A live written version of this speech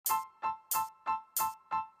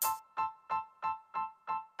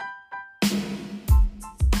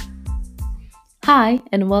Hi,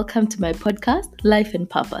 and welcome to my podcast, Life and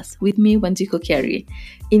Purpose, with me, Wanjiko Kiari.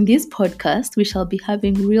 In this podcast, we shall be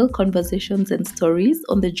having real conversations and stories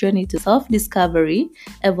on the journey to self discovery,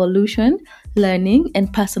 evolution, learning,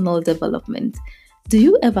 and personal development. Do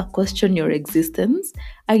you ever question your existence?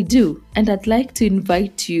 I do, and I'd like to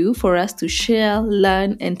invite you for us to share,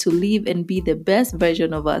 learn, and to live and be the best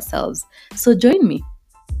version of ourselves. So join me.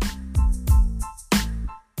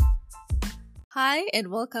 Hi, and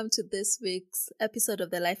welcome to this week's episode of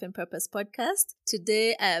the Life and Purpose podcast.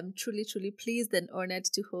 Today, I am truly pleased and honored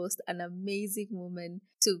to host an amazing woman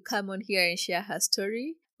to come on here and share her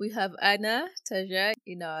story. We have Anna Taja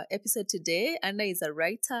in our episode today. Anna is a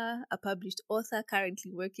writer, a published author,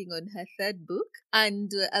 currently working on her third book,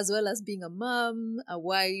 and as well as being a mom, a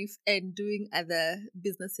wife, and doing other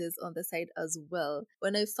businesses on the side as well.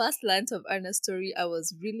 When I first learned of Anna's story, I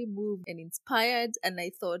was really moved and inspired, and I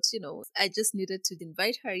thought, I just needed to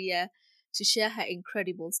invite her here to share her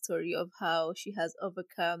incredible story of how she has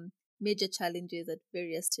overcome major challenges at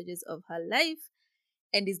various stages of her life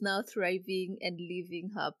and is now thriving and living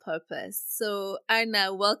her purpose. So,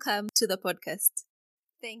 Anna, welcome to the podcast.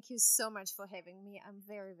 Thank you so much for having me. I'm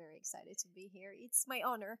very, very excited to be here. It's my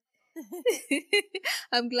honor.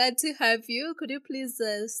 I'm glad to have you. Could you please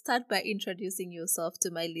start by introducing yourself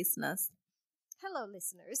to my listeners? Hello,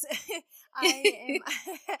 listeners.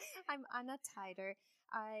 I'm Anna Tider.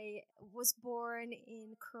 I was born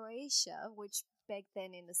in Croatia, which back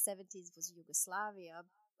then in the 70s was Yugoslavia,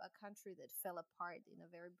 a country that fell apart in a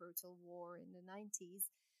very brutal war in the 90s.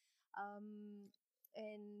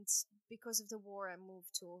 And because of the war, I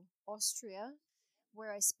moved to Austria,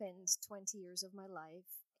 where I spent 20 years of my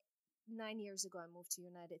life. 9 years ago, I moved to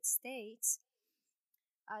United States.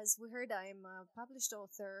 As we heard, I'm a published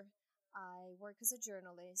author. I work as a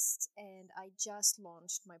journalist, and I just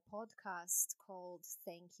launched my podcast called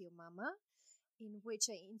Thank You Mama, in which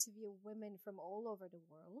I interview women from all over the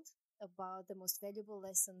world about the most valuable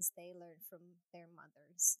lessons they learn from their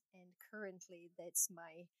mothers. And currently, that's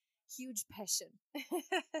my huge passion.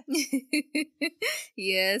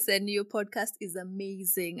 Yes, and your podcast is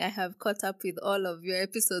amazing. I have caught up with all of your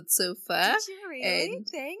episodes so far. Did you really? And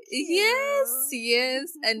Thank you.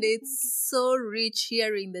 Yes. And it's so rich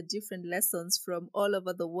hearing the different lessons from all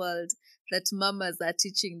over the world that mamas are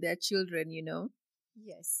teaching their children.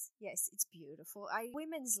 Yes, it's beautiful.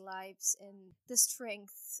 Women's lives and the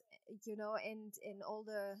strength, and all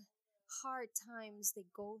the hard times they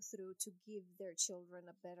go through to give their children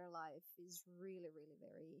a better life is really, really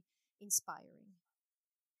very inspiring.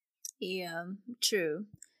 Yeah, true.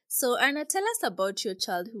 So, Anna, tell us about your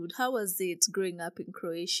childhood. How was it growing up in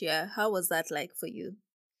Croatia? How was that like for you?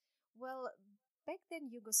 Well, back then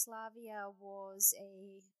Yugoslavia was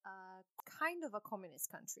a kind of a communist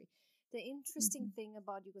country. The interesting thing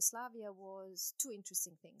about Yugoslavia was two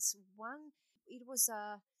interesting things. One, it was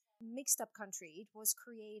a mixed up country. It was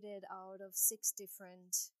created out of six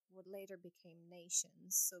different, what later became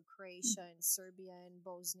nations. So Croatia and Serbia and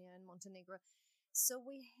Bosnia and Montenegro. So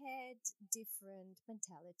we had different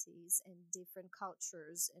mentalities and different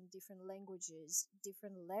cultures and different languages,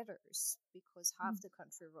 different letters, because half the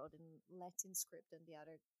country wrote in Latin script and the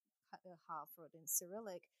other half wrote in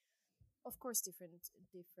Cyrillic. Of course, different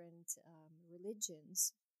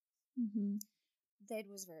religions. Mm-hmm. That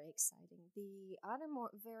was very exciting. The other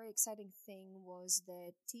very exciting thing was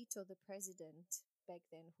that Tito, the president back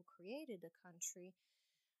then, who created the country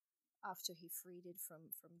after he freed it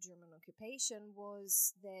from German occupation,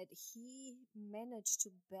 was that he managed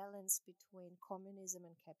to balance between communism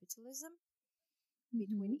and capitalism,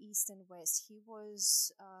 between East and West. We were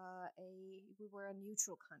a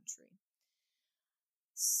neutral country.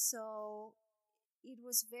 So it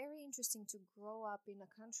was very interesting to grow up in a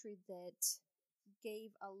country that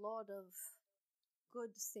gave a lot of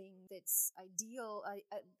good things that's ideal,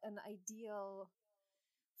 an ideal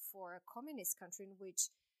for a communist country in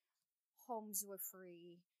which homes were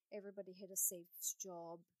free, everybody had a safe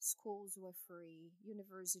job, schools were free,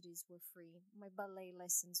 universities were free, my ballet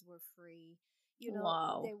lessons were free.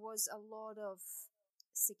 Wow. There was a lot of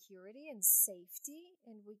security and safety,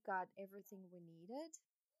 and we got everything we needed.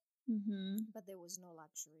 But there was no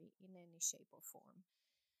luxury in any shape or form.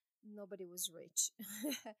 Nobody was rich.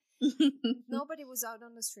 Nobody was out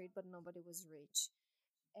on the street, but nobody was rich.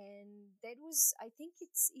 And that was, I think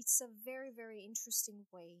it's a very, very interesting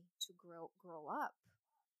way to grow up.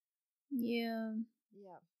 Yeah.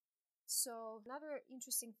 So another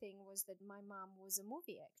interesting thing was that my mom was a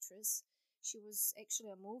movie actress. She was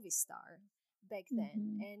actually a movie star back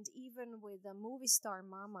then. And even with a movie star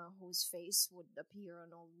mama whose face would appear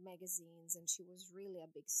on all magazines, and she was really a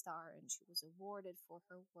big star and she was awarded for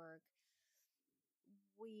her work,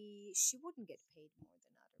 she wouldn't get paid more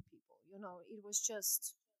than other people. It was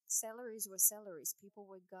just salaries were salaries. People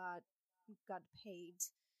got paid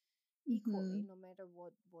equally, Mm-hmm. no matter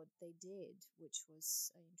what they did, which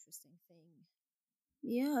was an interesting thing.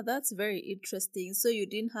 Yeah, that's very interesting. So you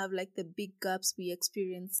didn't have like the big gaps we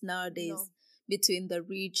experience No, nowadays between the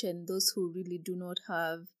rich and those who really do not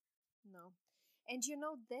have. no. And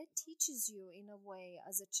that teaches you in a way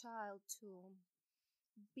as a child to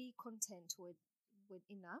be content with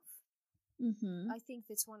enough. Mm-hmm. I think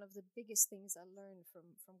that's one of the biggest things I learned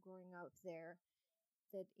from growing out there,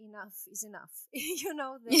 that enough is enough.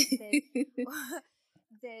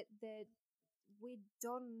 That we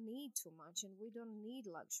don't need too much, and we don't need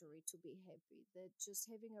luxury to be happy. That just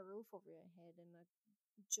having a roof over your head and a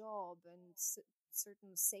job and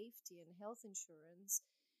certain safety and health insurance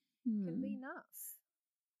can be Hmm. enough.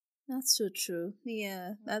 That's so true.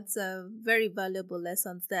 Yeah, Mm. that's a very valuable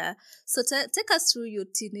lessons there. So take us through your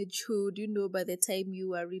teenagehood. By the time you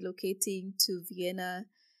were relocating to Vienna,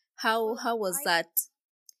 how Well, how was I that?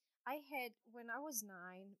 I had when I was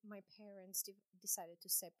 9, my parents decided to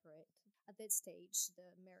separate. At that stage,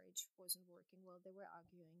 the marriage wasn't working well. They were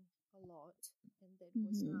arguing a lot, and that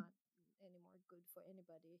was Mm-hmm. not anymore good for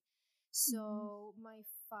anybody. Mm-hmm. So my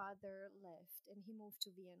father left, and he moved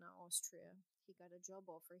to Vienna, Austria. He got a job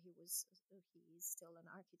offer. He's still an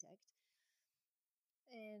architect,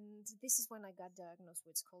 and this is when I got diagnosed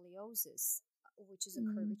with scoliosis, which is a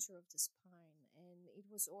curvature of the spine. And it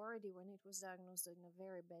was already, when it was diagnosed, in a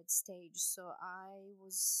very bad stage. So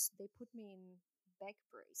they put me in back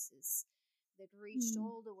braces that reached Mm-hmm.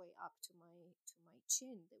 all the way up to my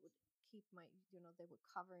chin. They would keep they were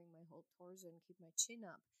covering my whole torso and keep my chin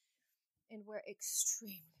up, and were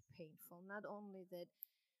extremely painful. Not only that,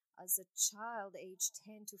 as a child aged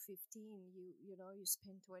 10 to 15, you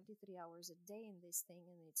spend 23 hours a day in this thing,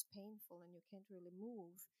 and it's painful and you can't really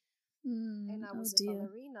move. And I Oh was a dear.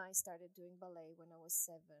 ballerina. I started doing ballet when I was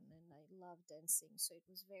 7, and I loved dancing, so it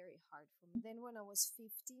was very hard for me. Then when I was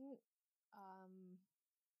 15, um,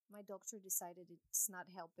 my doctor decided it's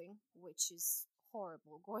not helping, which is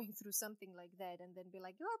horrible, going through something like that and then be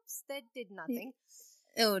like, oops, that did nothing.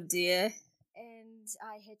 Oh dear. And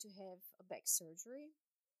I had to have a back surgery,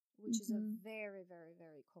 which is a Mm-hmm. very, very,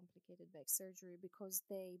 very complicated back surgery, because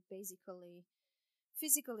they basically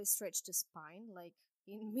physically stretch the spine, like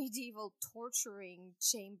in medieval torturing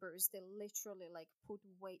chambers. They literally like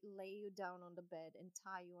lay you down on the bed and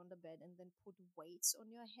tie you on the bed, and then put weights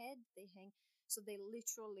on your head. They hang. So they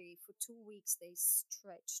literally, for 2 weeks, they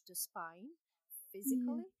stretch the spine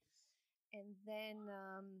Yeah. physically. And then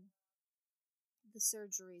the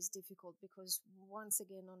surgery is difficult, because once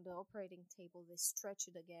again on the operating table they stretch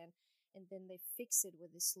it again, and then they fix it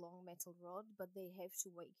with this long metal rod, but they have to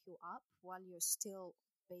wake you up while you're still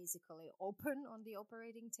basically open on the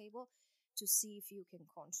operating table, to see if you can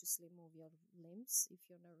consciously move your limbs, if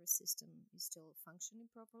your nervous system is still functioning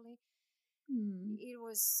properly. Mm. It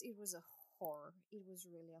was a horror. It was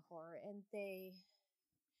really a horror. And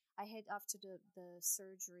I had, after the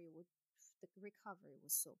surgery, with the recovery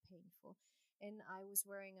was so painful, and I was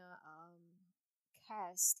wearing a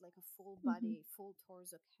cast, like a full Mm-hmm. body, full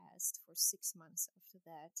torso cast for 6 months after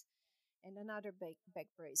that, and another back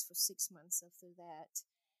brace for 6 months after that.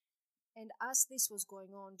 And as this was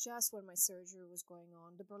going on, just when my surgery was going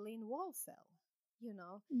on, the Berlin Wall fell, you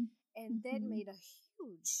know, and that Mm-hmm. made a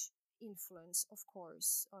huge influence, of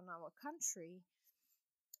course, on our country.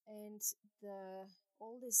 And the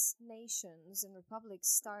all these nations and republics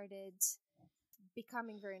started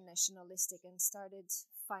becoming very nationalistic and started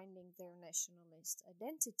finding their nationalist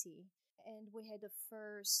identity. And we had the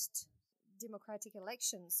first democratic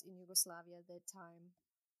elections in Yugoslavia at that time,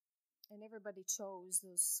 and everybody chose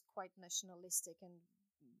those quite nationalistic and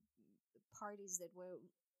parties that were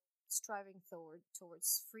striving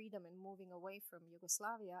towards freedom and moving away from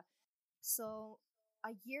Yugoslavia. So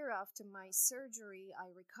a year after my surgery, I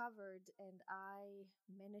recovered and I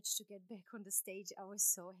managed to get back on the stage. I was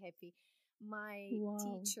so happy.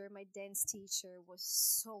 Wow. My dance teacher, was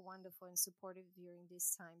so wonderful and supportive during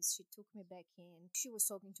these times. She took me back in. She was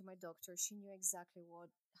talking to my doctor. She knew exactly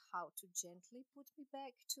how to gently put me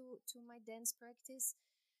back to my dance practice.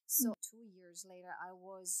 So 2 years later, I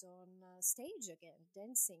was on stage again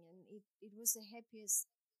dancing, and it was the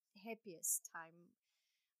happiest time,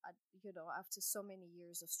 after so many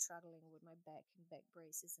years of struggling with my back and back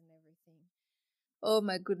braces and everything. Oh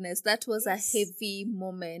my goodness, that was a It's heavy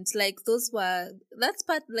moment. Like that's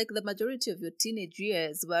part, like the majority of your teenage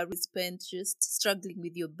years were really spent just struggling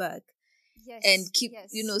with your back and Yes, keep,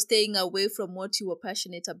 yes, staying away from what you were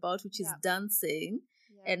passionate about, which is yeah, dancing.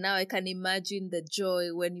 Yeah. And now I can imagine the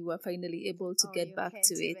joy when you were finally able to get You back can't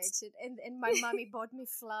to it. imagine. And my mommy bought me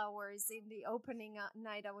flowers in the opening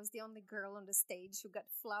night. I was the only girl on the stage who got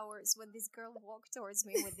flowers. When this girl walked towards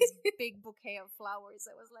me with this big bouquet of flowers,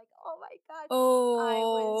 I was like, oh my God. I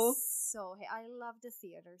Oh, was so, I love the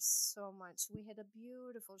theater so much. We had a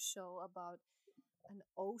beautiful show about an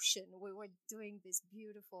ocean. We were doing this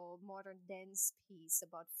beautiful modern dance piece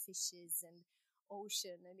about fishes and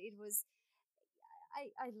ocean, and it was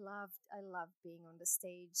I loved being on the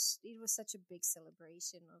stage. It was such a big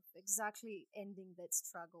celebration of exactly ending that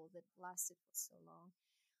struggle that lasted for so long.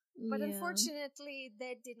 But yeah. unfortunately,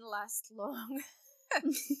 that didn't last long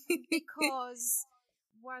because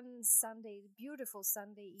one Sunday, beautiful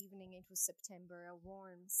Sunday evening, it was September, a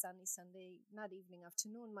warm, sunny Sunday, not evening,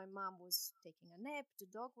 afternoon. My mom was taking a nap, the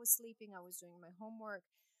dog was sleeping, I was doing my homework,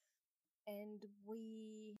 and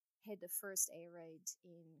we had the first air raid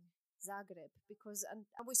in Zagreb because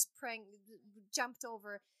I was praying, jumped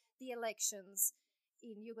over the elections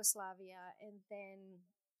in Yugoslavia, and then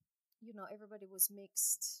everybody was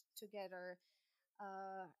mixed together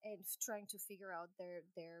and trying to figure out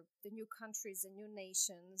the new countries and new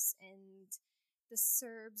nations, and the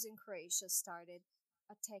Serbs in Croatia started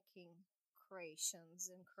attacking Croatians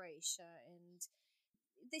in Croatia, and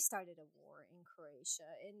they started a war in Croatia,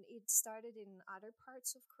 and it started in other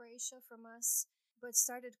parts of Croatia from us, but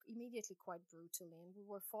started immediately quite brutally, and we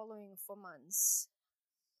were following for months.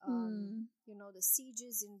 Hmm. The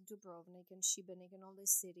sieges in Dubrovnik and Šibenik and all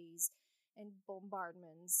these cities, and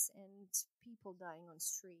bombardments and people dying on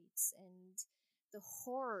streets, and the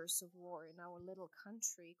horrors of war in our little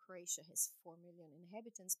country. Croatia has 4 million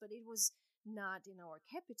inhabitants, but it was not in our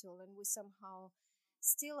capital, and we somehow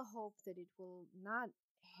still hope that it will not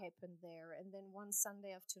happen there. And then one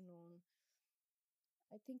Sunday afternoon,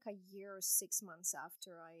 I think a year or 6 months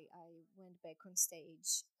after I went back on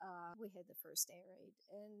stage, we had the first air raid,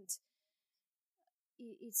 and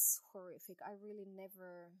it's horrific. I really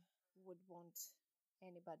never would want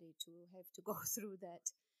anybody to have to go through that.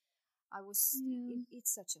 Yeah.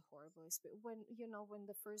 It's such a horrible experience. When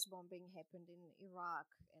the first bombing happened in Iraq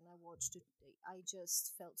and I watched it, I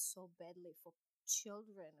just felt so badly for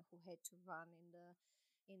children who had to run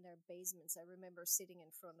in their basements. I remember sitting in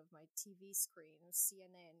front of my TV screen,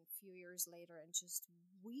 CNN, a few years later, and just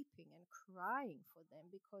weeping and crying for them,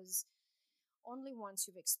 because only once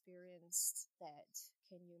you've experienced that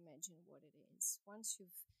can you imagine what it is. Once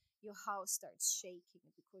your house starts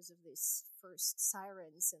shaking because of these first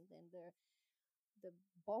sirens, and then the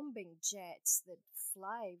bombing jets that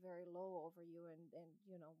fly very low over you and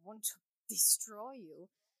want to destroy you.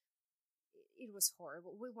 It was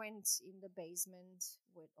horrible. We went in the basement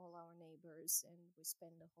with all our neighbors, and we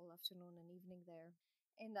spent the whole afternoon and evening there.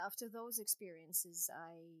 And after those experiences,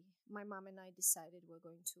 my mom and I decided we're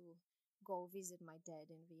going to go visit my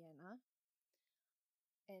dad in Vienna.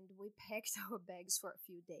 And we packed our bags for a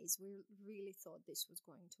few days. We really thought this was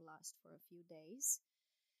going to last for a few days.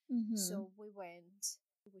 Mm-hmm. So we went.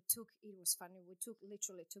 It was funny.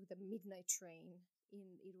 Literally took the midnight train.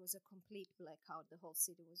 It was a complete blackout. The whole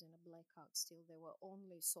city was in a blackout still. There were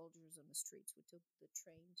only soldiers on the streets. We took the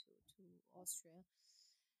train to Austria.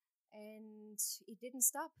 And it didn't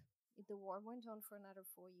stop. The war went on for another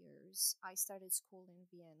 4 years. I started school in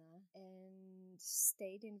Vienna and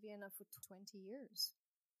stayed in Vienna for 20 years.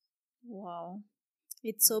 Wow.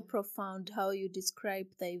 It's so Yeah. profound how you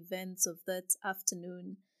describe the events of that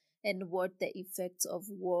afternoon and what the effects of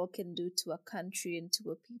war can do to a country and to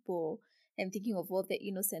a people. And thinking of all the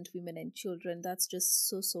innocent women and children, that's just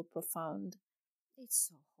so, so profound. It's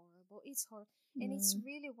so horrible. It's horrible. And it's Mm.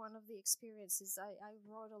 really one of the experiences. I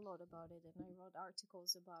wrote a lot about it, and I wrote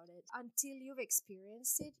articles about it. Until you've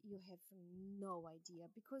experienced it, you have no idea.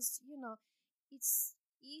 Because, it's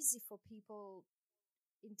easy for people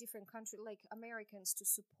in different countries, like Americans, to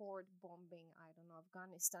support bombing, I don't know,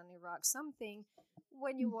 Afghanistan, Iraq, something,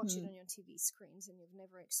 when you watch it Mm-hmm. on your TV screens and you've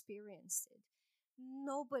never experienced it.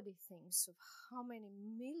 Nobody thinks of how many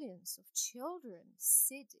millions of children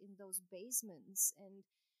sit in those basements and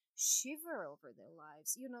shiver over their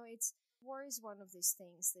lives. It's war is one of these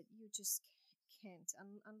things that you just can't,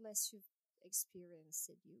 unless you've experienced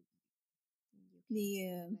it. You can't even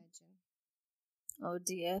Yeah. imagine. Oh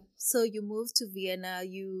dear. So you moved to Vienna,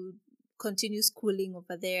 you continue schooling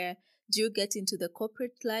over there. Do you get into the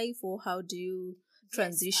corporate life or how do you Yes,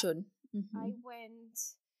 transition? Mm-hmm. I went.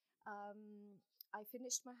 I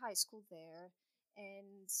finished my high school there,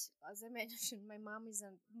 and as I mentioned, my mom is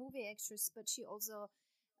a movie actress, but she also,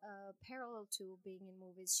 parallel to being in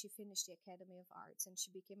movies, she finished the Academy of Arts, and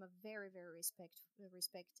she became a very, very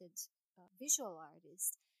respected visual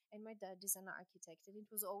artist. And my dad is an architect, and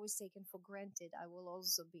it was always taken for granted I will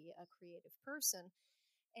also be a creative person.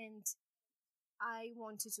 And I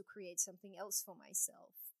wanted to create something else for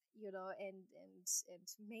myself, and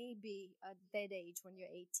maybe at that age when you're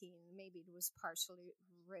 18, maybe it was partially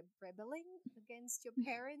rebelling against your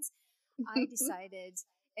parents. I decided,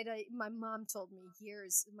 and my mom told me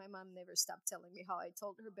years, my mom never stopped telling me how I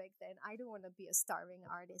told her back then, I don't want to be a starving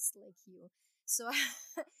artist like you. So,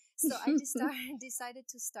 so I just decided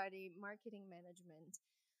to study marketing management.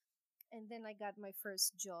 And then I got my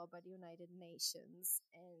first job at United Nations,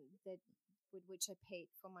 and that with which I paid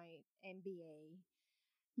for my MBA,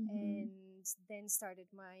 and then started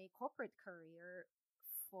my corporate career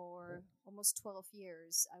for almost 12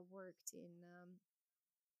 years. I worked in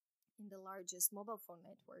the largest mobile phone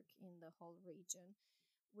network in the whole region,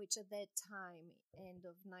 which at that time, end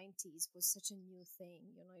of 90s, was such a new thing.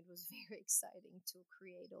 It was very exciting to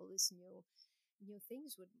create all these new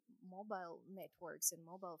things with mobile networks and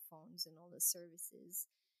mobile phones and all the services.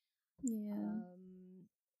 Yeah.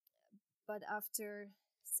 But after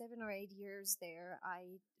 7 or 8 years there,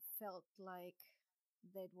 I felt like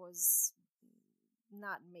that was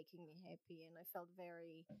not making me happy, and I felt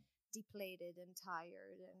very depleted and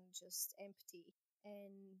tired and just empty.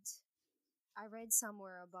 And I read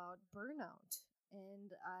somewhere about burnout,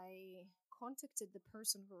 and I contacted the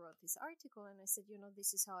person who wrote this article, and I said,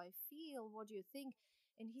 this is how I feel. What do you think?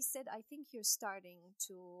 And he said, I think you're starting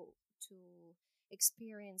to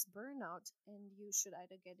experience burnout, and you should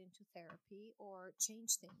either get into therapy or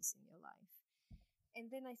change things in your life.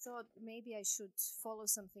 And then I thought maybe I should follow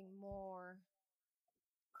something more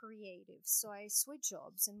creative. So I switched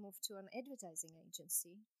jobs and moved to an advertising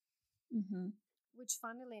agency, which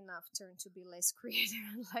funnily enough turned to be less creative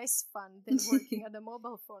and less fun than working at a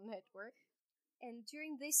mobile phone network. And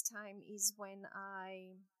during this time is when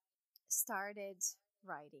I started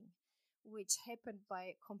writing, which happened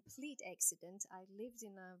by complete accident. I lived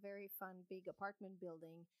in a very fun big apartment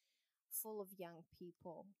building full of young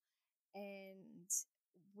people, and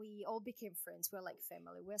we all became friends. We're like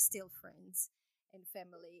family. We're still friends and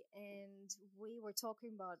family. And we were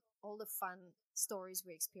talking about all the fun stories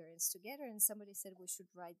we experienced together. And somebody said we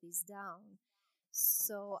should write these down.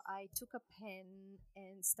 So I took a pen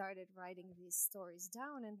and started writing these stories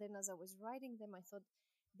down. And then as I was writing them, I thought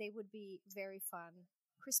they would be very fun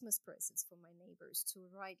Christmas presents for my neighbors, to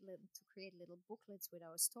create little booklets with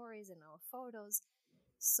our stories and our photos.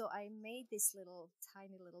 So I made these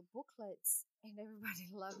tiny little booklets, and everybody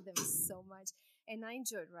loved them so much. And I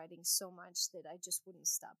enjoyed writing so much that I just wouldn't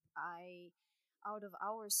stop. Out of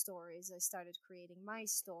our stories, I started creating my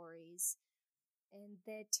stories, and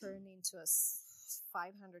that turned into a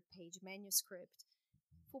 500-page manuscript,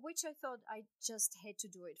 for which I thought I just had to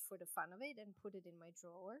do it for the fun of it and put it in my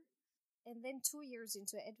drawer. And then 2 years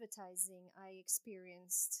into advertising, I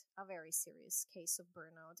experienced a very serious case of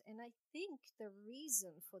burnout. And I think the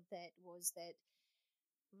reason for that was that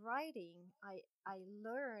writing, I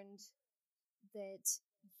learned that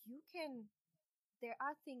there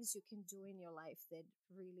are things you can do in your life that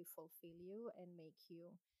really fulfill you and make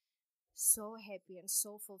you so happy and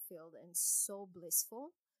so fulfilled and so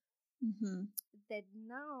blissful, that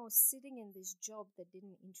now sitting in this job that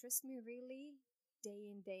didn't interest me really,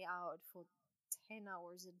 day in day out for 10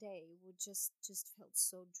 hours a day, would just felt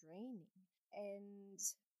so draining. And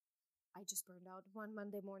I just burned out. One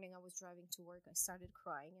Monday morning I was driving to work, I started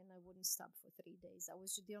crying, and I wouldn't stop for 3 days.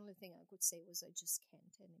 The only thing I could say was I just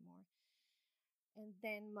can't anymore. And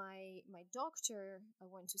then my doctor, I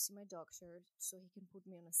went to see my doctor so he can put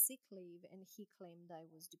me on a sick leave, and he claimed I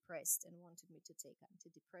was depressed and wanted me to take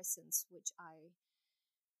antidepressants, which I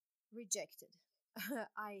rejected.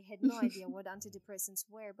 I had no idea what antidepressants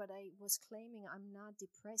were, but I was claiming I'm not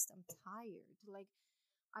depressed, I'm tired. Like,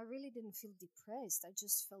 I really didn't feel depressed. I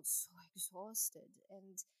just felt so exhausted,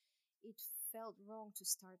 and it felt wrong to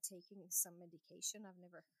start taking some medication I've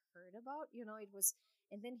never heard about. It was,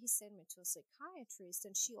 and then he sent me to a psychiatrist,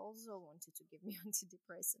 and she also wanted to give me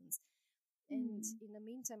antidepressants. And in the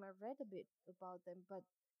meantime, I read a bit about them, but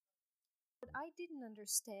what I didn't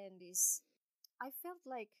understand is I felt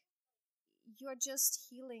like you're just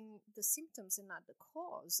healing the symptoms and not the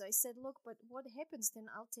cause. I said, look, but what happens then?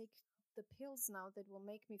 I'll take the pills now that will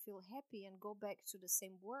make me feel happy and go back to the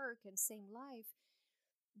same work and same life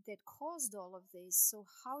that caused all of this. So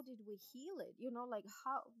how did we heal it? Like,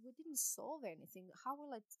 how we didn't solve anything. How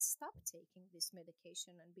will I stop taking this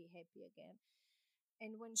medication and be happy again?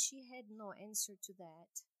 And when she had no answer to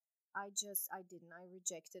that, I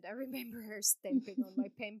rejected. I remember her stamping on my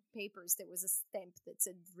papers. There was a stamp that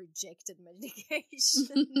said rejected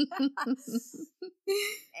medication.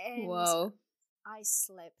 And wow. I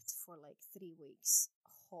slept for like 3 weeks,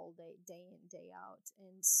 whole day in, day out.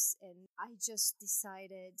 And I just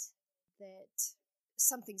decided that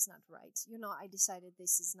something's not right. I decided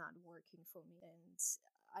this is not working for me. And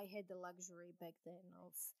I had the luxury back then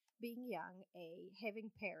of being young, A,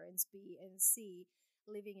 having parents, B, and C,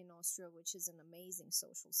 living in Austria, which is an amazing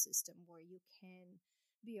social system where you can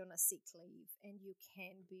be on a sick leave and you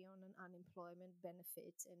can be on an unemployment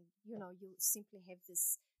benefit, and you simply have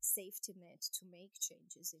this safety net to make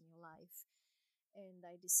changes in your life. And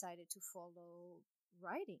I decided to follow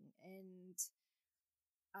writing, and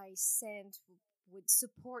I sent with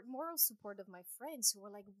support, moral support of my friends who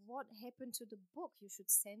were like, "What happened to the book? You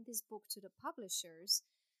should send this book to the publishers."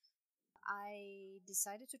 I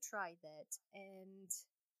decided to try that, and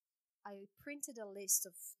I printed a list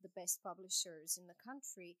of the best publishers in the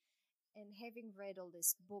country. And having read all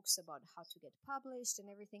these books about how to get published and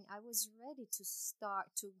everything, I was ready to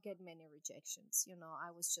start to get many rejections.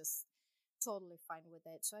 I was just totally fine with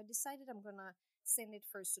that. So I decided I'm going to send it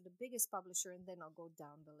first to the biggest publisher, and then I'll go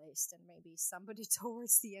down the list, and maybe somebody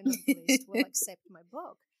towards the end of the list will accept my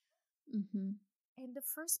book. Mm-hmm. And the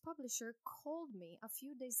first publisher called me a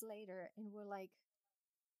few days later and were like,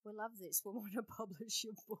 "We love this. We want to publish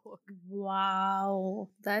your book."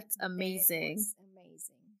 Wow, that's amazing. That was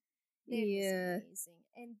amazing. That Yeah. was amazing.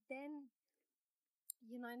 And then,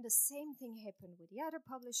 and the same thing happened with the other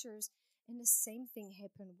publishers, and the same thing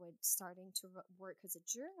happened with starting to work as a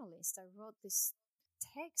journalist. I wrote this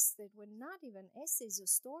texts that were not even essays or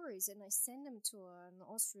stories, and I sent them to an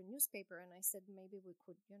Austrian newspaper, and I said, maybe we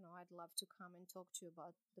could, I'd love to come and talk to you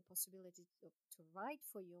about the possibility to write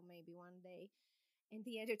for you maybe one day. And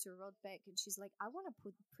the editor wrote back, and she's like, "I want to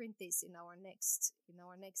print this in our next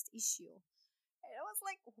issue." And I was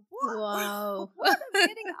like, "What? Wow. What? I'm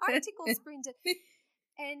getting articles printed."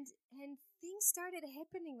 And things started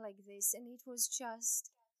happening like this, and it was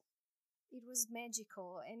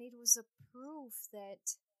magical, and it was a proof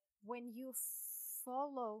that when you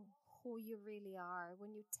follow who you really are,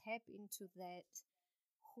 when you tap into that,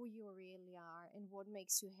 who you really are and what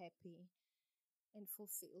makes you happy and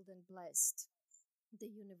fulfilled and blessed, the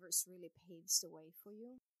universe really paves the way for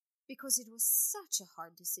you. Because it was such a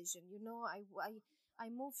hard decision. I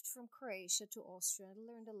moved from Croatia to Austria. I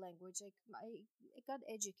learned the language. I got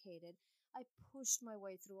educated. I pushed my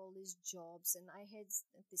way through all these jobs, and I had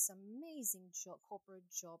this amazing corporate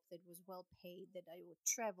job that was well paid, that I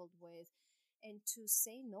traveled with. And to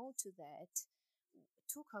say no to that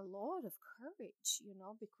took a lot of courage,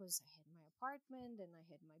 because I had my apartment and I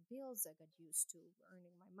had my bills. I got used to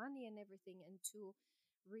earning my money and everything, and to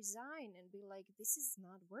resign and be like, this is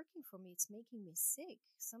not working for me. It's making me sick.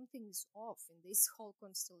 Something's off in this whole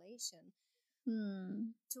constellation.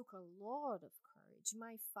 Took a lot of courage.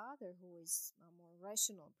 My father, who is a more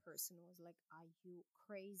rational person, was like, "Are you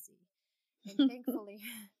crazy?" And thankfully,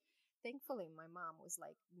 my mom was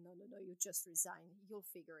like, "No, you just resign. You'll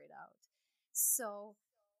figure it out." So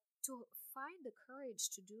to find the courage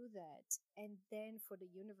to do that, and then for the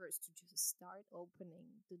universe to just start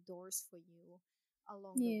opening the doors for you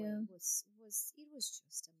along the way, was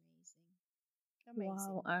just amazing.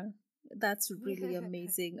 Wow, that's really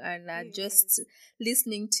amazing, Anna. It Just is.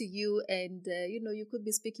 listening to you, and you could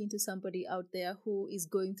be speaking to somebody out there who is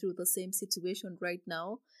going through the same situation right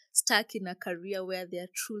now, stuck in a career where they are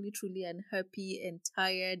truly, truly unhappy and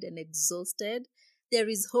tired and exhausted. There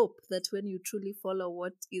is hope that when you truly follow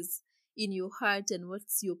what is in your heart and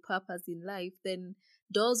what's your purpose in life, then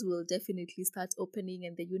doors will definitely start opening,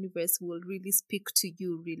 and the universe will really speak to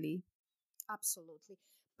you, really. Absolutely.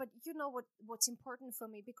 But you know what's important for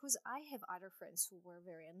me, because I have other friends who were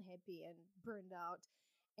very unhappy and burned out,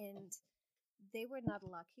 and they were not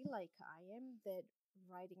lucky like I am, that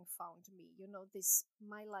writing found me. This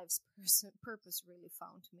my life's purpose really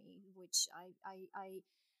found me, which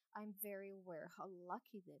I'm very aware how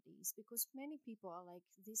lucky that is, because many people are like,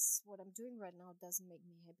 this what I'm doing right now doesn't make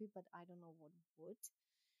me happy, but I don't know what would.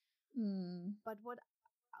 But what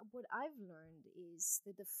I've learned is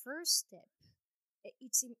that the first step,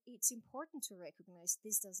 it's important to recognize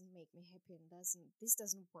this doesn't make me happy, and this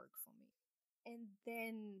doesn't work for me. And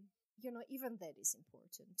then, even that is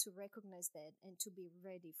important, to recognize that and to be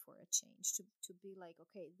ready for a change, to be like,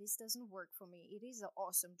 okay, this doesn't work for me. It is an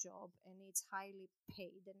awesome job, and it's highly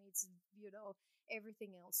paid, and it's,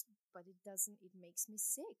 everything else, but it makes me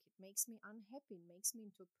sick. It makes me unhappy. It makes me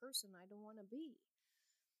into a person I don't want to be.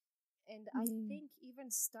 And I think even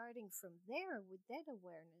starting from there with that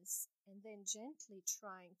awareness, and then gently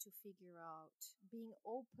trying to figure out, being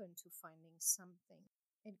open to finding something,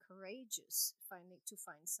 and courageous to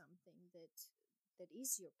find something that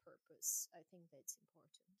is your purpose, I think that's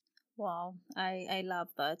important. Wow, I love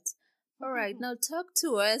that. All right, now talk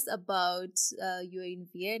to us about you're in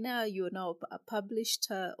Vienna, you're now a published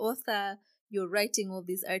author, you're writing all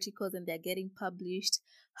these articles and they're getting published.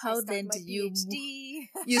 I How start then my do you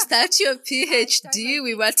PhD. you start your I start my PhD?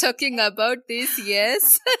 We were talking and, about this,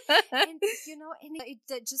 yes. and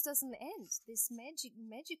it just doesn't end. This magic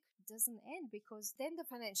doesn't end, because then the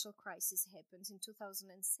financial crisis happens in 2007,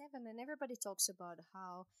 and everybody talks about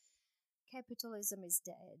how capitalism is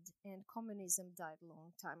dead and communism died a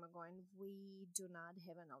long time ago, and we do not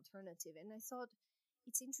have an alternative. And I thought,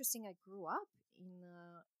 it's interesting. I grew up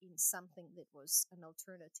in something that was an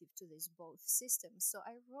alternative to these both systems. So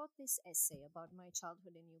I wrote this essay about my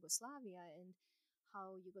childhood in Yugoslavia and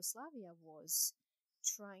how Yugoslavia was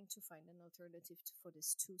trying to find an alternative for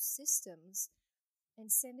these two systems, and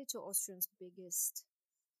send it to Austria's biggest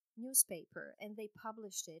newspaper, and they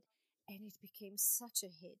published it, and it became such a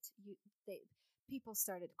hit. People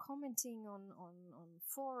started commenting on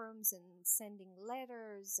forums and sending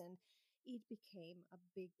letters, and it became a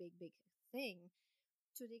big thing,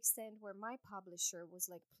 to the extent where my publisher was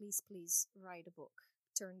like, please write a book,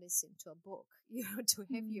 turn this into a book, to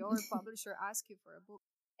have your publisher ask you for a book.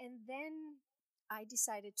 And then I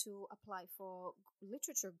decided to apply for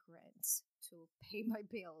literature grants to pay my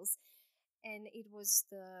bills, and it was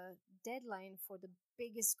the deadline for the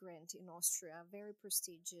biggest grant in Austria, very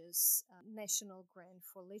prestigious national grant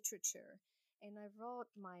for literature. And I wrote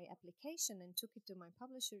my application and took it to my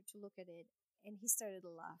publisher to look at it, and he started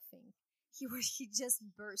laughing. He just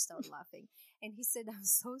burst out laughing, and he said, "I'm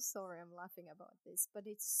so sorry, I'm laughing about this, but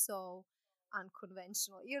it's so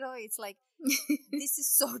unconventional. It's like this is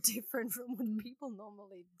so different from what people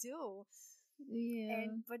normally do."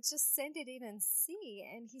 Yeah. But just send it in and see.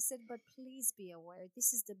 And he said, but please be aware,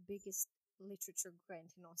 this is the biggest literature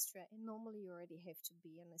grant in Austria, and normally you already have to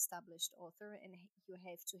be an established author, and you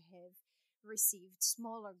have to have received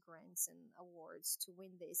smaller grants and awards to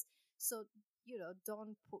win this. So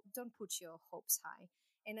don't put your hopes high.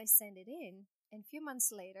 And I sent it in, and a few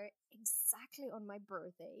months later, exactly on my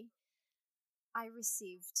birthday, I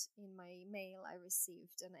received in my mail, I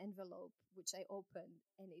received an envelope which I opened,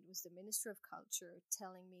 and it was the Ministry of Culture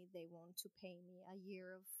telling me they want to pay me a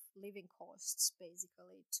year of living costs,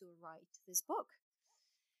 basically, to write this book.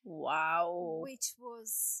 Wow. Which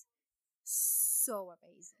was so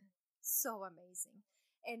amazing. So amazing.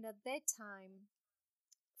 And at that time,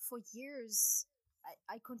 for years,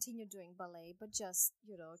 I continued doing ballet, but just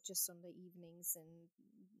on the evenings and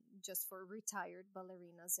just for retired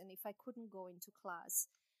ballerinas. And if I couldn't go into class,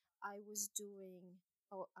 I was doing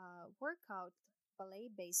a workout,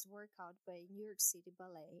 ballet-based workout by New York City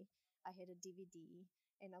Ballet. I had a DVD,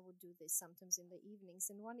 and I would do this sometimes in the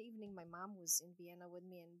evenings. And one evening, my mom was in Vienna with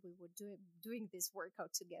me, and we were doing this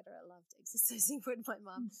workout together. I loved exercising with my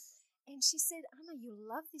mom. And she said, Anna, you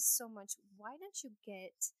love this so much. Why don't you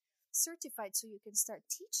get certified so you can start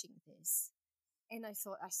teaching this? And I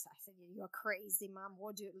said, you're crazy, Mom.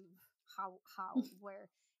 How, where?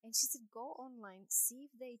 And she said, go online, see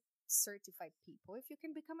if they certify people, if you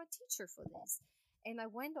can become a teacher for this. And I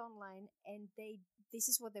went online, and this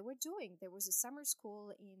is what they were doing. There was a summer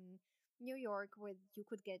school in New York where you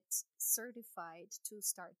could get certified to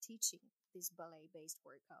start teaching this ballet-based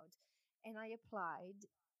workout. And I applied,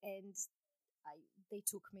 and they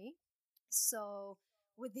took me. So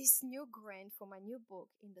with this new grant for my new book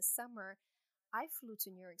in the summer, I flew to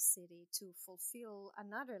New York City to fulfill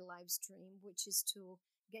another life's dream, which is to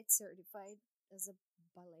get certified as a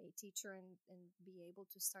ballet teacher and be able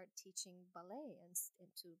to start teaching ballet and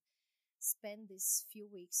to spend these few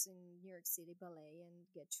weeks in New York City Ballet and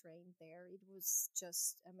get trained there. It was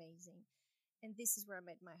just amazing. And this is where I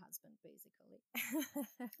met my husband, basically.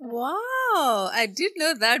 Wow, I did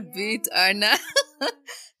know that bit, Anna.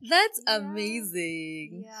 That's Yeah.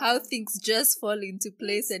 amazing. Yeah. How things just fall into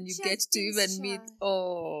place Things and you get to even meet.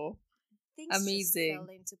 Oh, things amazing. just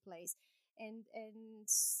fell into place. And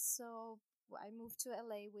so I moved to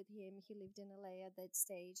LA with him. He lived in LA at that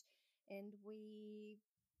stage, and we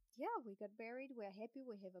got married. We're happy.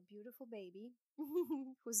 We have a beautiful baby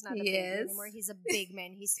who's not a baby Yes. anymore. He's a big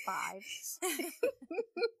man. He's 5.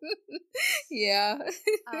 Yeah.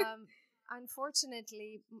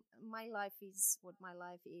 Unfortunately, my life is what my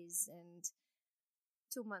life is, and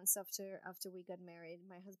 2 months after we got married,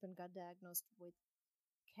 my husband got diagnosed with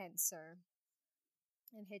cancer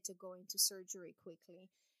and had to go into surgery quickly.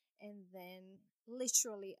 And then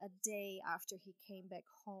literally a day after he came back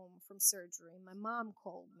home from surgery, my mom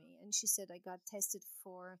called me, and she said I got tested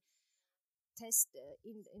for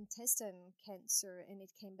intestine cancer, and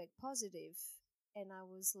it came back positive. And I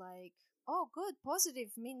was like, oh, good,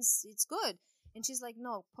 positive means it's good. And she's like,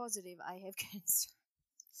 no, positive, I have cancer.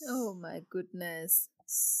 Oh my goodness.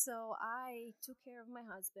 So I took care of my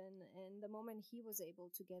husband, and the moment he was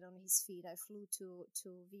able to get on his feet, I flew to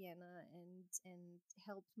Vienna and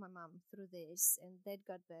helped my mom through this, and that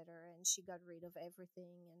got better, and she got rid of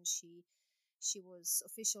everything, and she was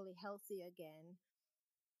officially healthy again.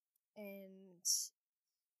 And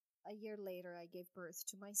a year later, I gave birth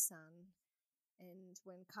to my son, and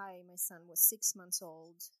when Kai, my son, was 6 months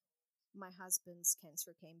old, my husband's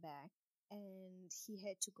cancer came back, and he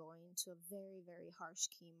had to go into a very, very harsh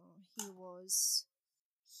chemo. He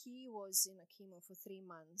was in a chemo for 3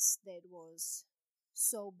 months that was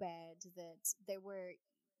so bad that there were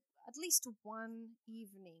at least one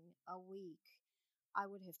evening a week I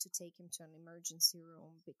would have to take him to an emergency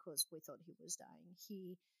room because we thought he was dying.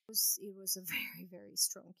 It was a very, very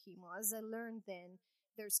strong chemo. As I learned then,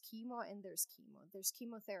 there's chemo and there's chemo. There's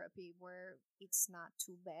chemotherapy where it's not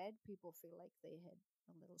too bad. People feel like they had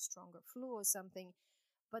a little stronger flu or something.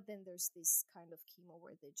 But then there's this kind of chemo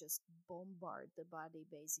where they just bombard the body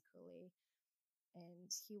basically.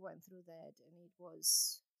 And he went through that, and it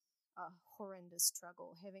was a horrendous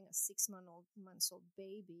struggle having a 6 months old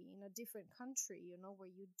baby in a different country,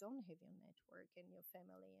 where you don't have your network and your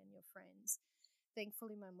family and your friends.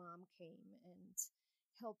 Thankfully, my mom came and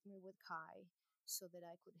helped me with Kai so that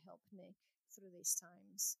I could help Nick through these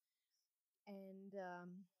times. And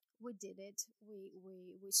we did it.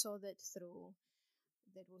 We saw that through.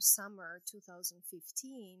 That was summer 2015.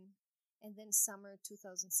 And then summer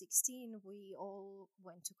 2016, we all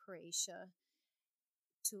went to Croatia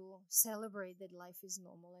to celebrate that life is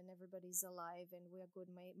normal and everybody's alive and we are good.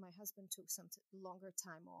 My husband took some longer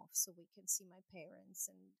time off so we can see my parents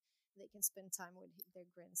and they can spend time with their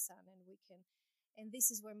grandson, and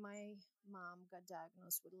this is where my mom got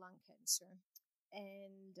diagnosed with lung cancer,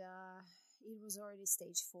 and it was already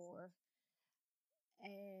stage 4,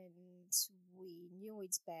 and we knew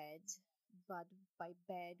it's bad, but by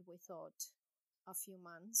bad we thought a few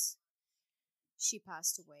months. She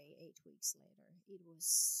passed away 8 weeks later. It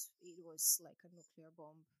was like a nuclear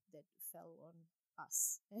bomb that fell on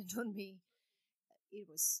us and on me. It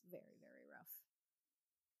was very, very rough.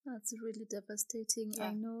 That's really devastating. Yeah,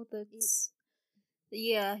 I know that.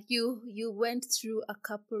 Yeah, you went through a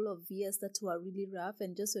couple of years that were really rough,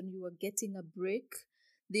 and just when you were getting a break,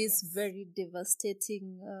 this yes. very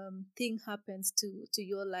devastating thing happens to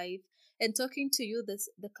your life. And talking to you,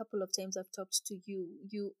 the couple of times I've talked to you,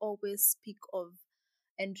 you always speak of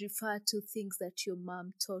and refer to things that your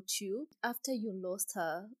mom taught you. After you lost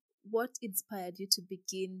her, what inspired you to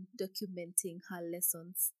begin documenting her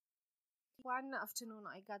lessons? One afternoon,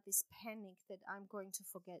 I got this panic that I'm going to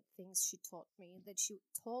forget things she taught me, that she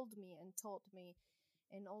told me and taught me,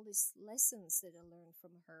 and all these lessons that I learned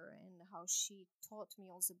from her, and how she taught me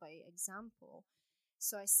also by example.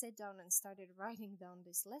 So I sat down and started writing down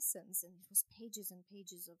these lessons, and it was pages and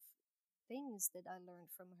pages of things that I learned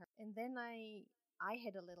from her. And then I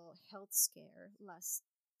had a little health scare last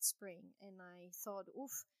spring, and I thought,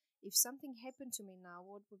 oof, if something happened to me now,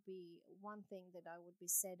 what would be one thing that I would be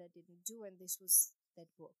sad I didn't do? And this was that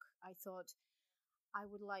book. I thought I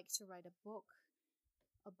would like to write a book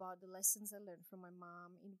about the lessons I learned from my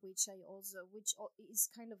mom, in which which is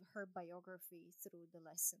kind of her biography through the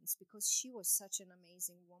lessons, because she was such an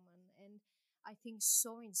amazing woman, and I think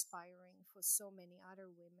so inspiring for so many other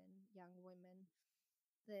women, young women,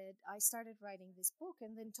 that I started writing this book.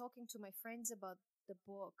 And then talking to my friends about the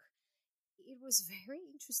book, it was very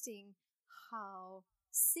interesting how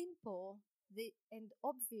simple and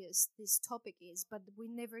obvious this topic is, but we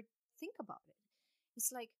never think about it.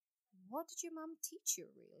 It's like, what did your mom teach you,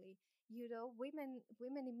 really?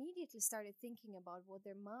 Women immediately started thinking about what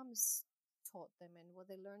their moms taught them and what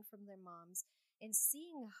they learned from their moms, and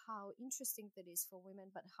seeing how interesting that is for women,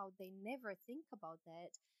 but how they never think about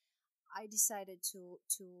that. I decided to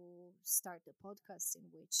start a podcast in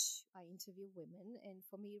which I interview women, and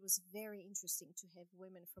for me it was very interesting to have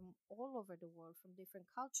women from all over the world, from different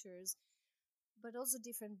cultures, but also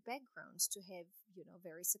different backgrounds, to have,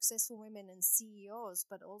 very successful women and CEOs,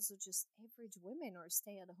 but also just average women or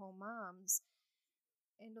stay-at-home moms,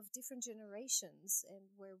 and of different generations, and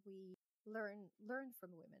where we learn from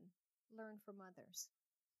women, learn from others.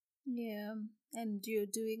 Yeah, and you're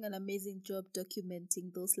doing an amazing job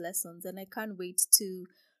documenting those lessons, and I can't wait to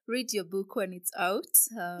read your book when it's out,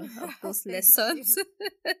 of those Thank lessons.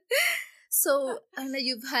 you. So, Anna,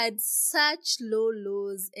 you've had such low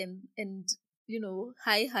lows and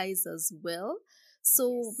high highs as well.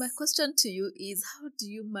 So, my Yes. question to you is, how do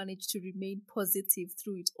you manage to remain positive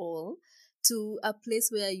through it all, to a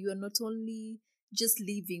place where you are not only just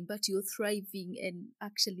living, but you're thriving and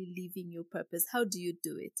actually living your purpose? How do you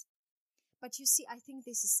do it? But you see, I think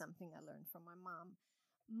this is something I learned from my mom.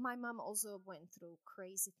 My mom also went through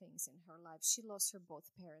crazy things in her life. She lost her both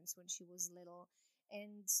parents when she was little,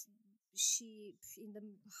 and she, in the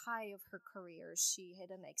high of her career, she had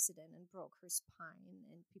an accident and broke her spine,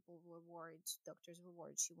 and people were worried, doctors were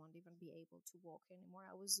worried she won't even be able to walk anymore.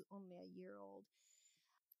 I was only a year old,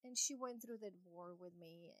 and she went through that war with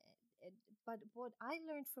me. But what I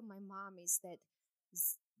learned from my mom is that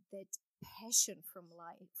passion from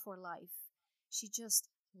life for life. She just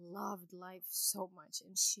loved life so much,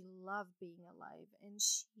 and she loved being alive, and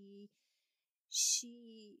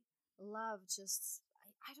she loved just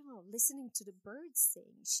I don't know, listening to the birds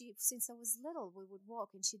sing. She, since I was little, we would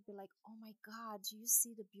walk and she'd be like, "Oh my God, do you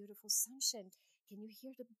see the beautiful sunshine? Can you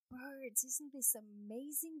hear the birds? Isn't this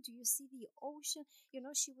amazing? Do you see the ocean?"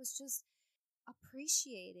 She was just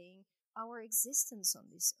appreciating our existence on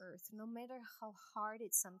this earth, no matter how hard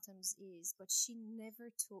it sometimes is. But she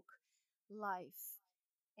never took life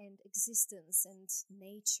and existence and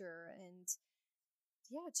nature and,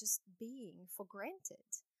 yeah, just being for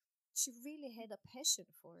granted. She really had a passion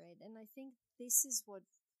for it. And I think this is what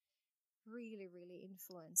really, really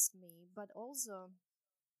influenced me. But also,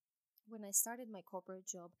 when I started my corporate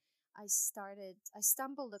job, I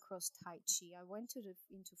stumbled across Tai Chi. I went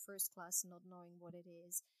into first class not knowing what it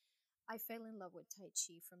is. I fell in love with Tai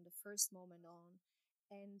Chi from the first moment on,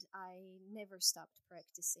 and I never stopped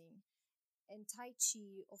practicing. And Tai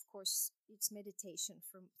Chi, of course, it's meditation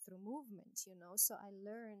through movement, So I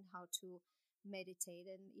learned how to meditate,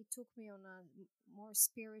 and it took me on a more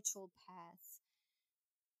spiritual path.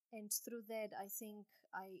 And through that, I think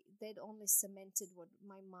that only cemented what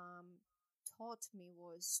my mom taught me,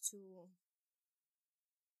 was to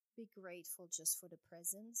be grateful just for the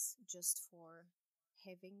presence, just for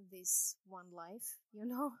having this one life,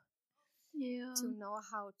 Yeah. to know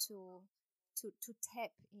how to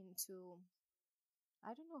tap into,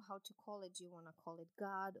 I don't know how to call it. Do you want to call it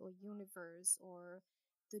God or universe or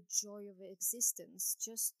the joy of existence?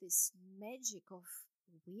 Just this magic of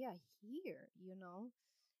we are here.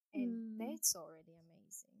 And Mm. that's already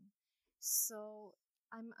amazing. So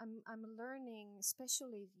I'm learning,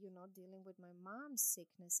 especially dealing with my mom's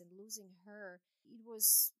sickness and losing her. It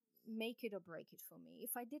was make it or break it for me.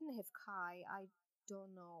 If I didn't have Kai, I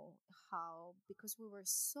don't know how, because we were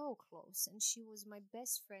so close, and she was my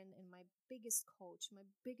best friend and my biggest coach, my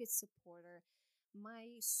biggest supporter,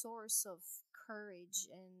 my source of courage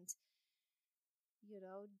and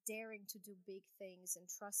daring to do big things and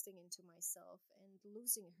trusting into myself. And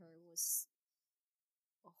losing her was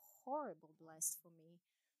a horrible blast for me.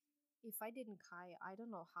 If I didn't Kai, I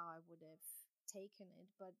don't know how I would have taken it.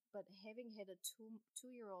 But having had a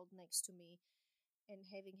two-year old next to me, and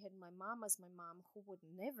having had my mom as my mom, who would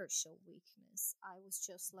never show weakness, I was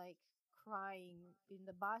just like crying in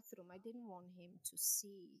the bathroom. I didn't want him to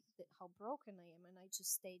see how broken I am, and I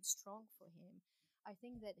just stayed strong for him. I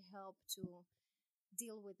think that helped to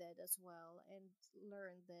deal with that as well, and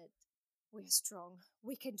learn that we're strong.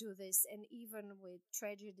 We can do this. And even with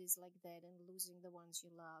tragedies like that and losing the ones you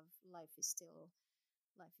love, life is still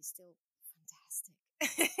Life, fantastic.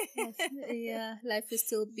 yeah, life is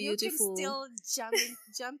still You can beautiful. still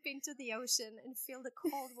jump into the ocean and feel the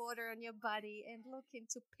cold water on your body and look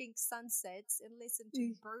into pink sunsets and listen to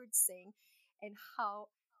Mm. birds sing. And how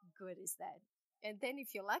good is that? And then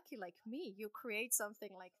if you're lucky like me, you create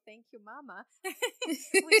something like "Thank You Mama,"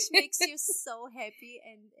 which makes you so happy,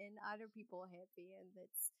 and other people happy, and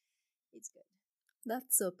it's good.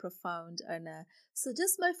 That's so profound, Anna. So,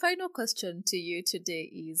 just my final question to you today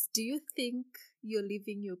is: do you think you're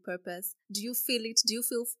living your purpose? Do you feel it? Do you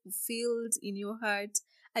feel fulfilled in your heart?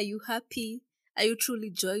 Are you happy? Are you truly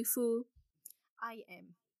joyful? I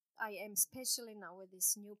am. I am, especially now with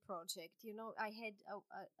this new project. I had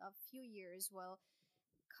a few years. Well,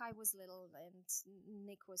 Kai was little and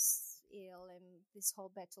Nick was ill, and this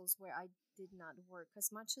whole battles where I did not work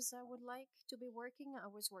as much as I would like to be working. I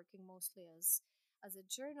was working mostly as a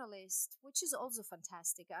journalist, which is also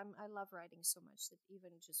fantastic. I love writing so much that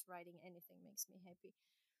even just writing anything makes me happy.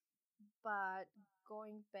 But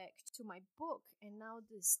going back to my book, and now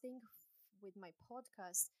this thing with my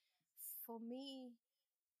podcast, for me,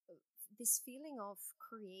 this feeling of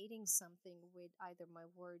creating something with either my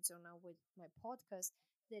words or now with my podcast,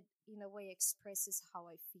 that in a way expresses how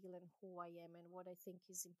I feel and who I am and what I think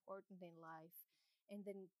is important in life, and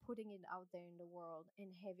then putting it out there in the world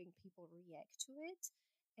and having people react to it,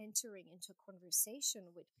 entering into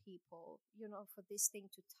conversation with people, for this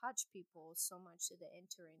thing to touch people so much that they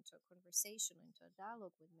enter into a conversation, into a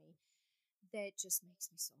dialogue with me. that just makes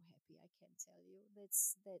me so happy. I can't tell you.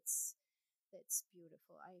 That's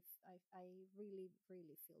beautiful. I really,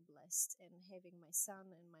 really feel blessed. And having my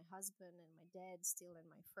son and my husband and my dad still and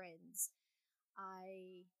my friends,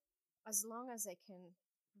 I, as long as I can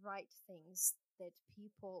write things that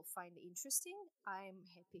people find interesting, I'm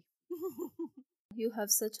happy. You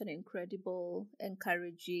have such an incredible,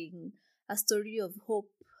 encouraging, a story of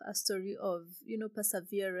hope, a story of,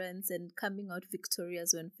 perseverance and coming out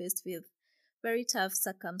victorious when faced with very tough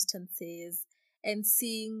circumstances and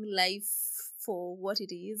seeing life for what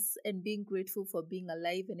it is and being grateful for being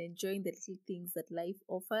alive and enjoying the little things that life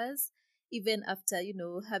offers, even after,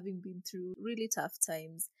 having been through really tough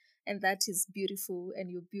times. And that is beautiful,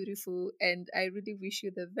 and you're beautiful. And I really wish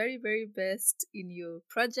you the very, very best in your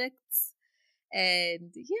projects.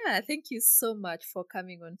 And yeah, thank you so much for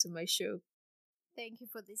coming on to my show. Thank you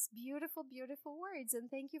for these beautiful, beautiful words, and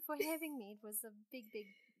thank you for having me. It was a big, big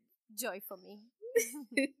joy for me.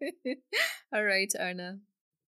 All right, Arna.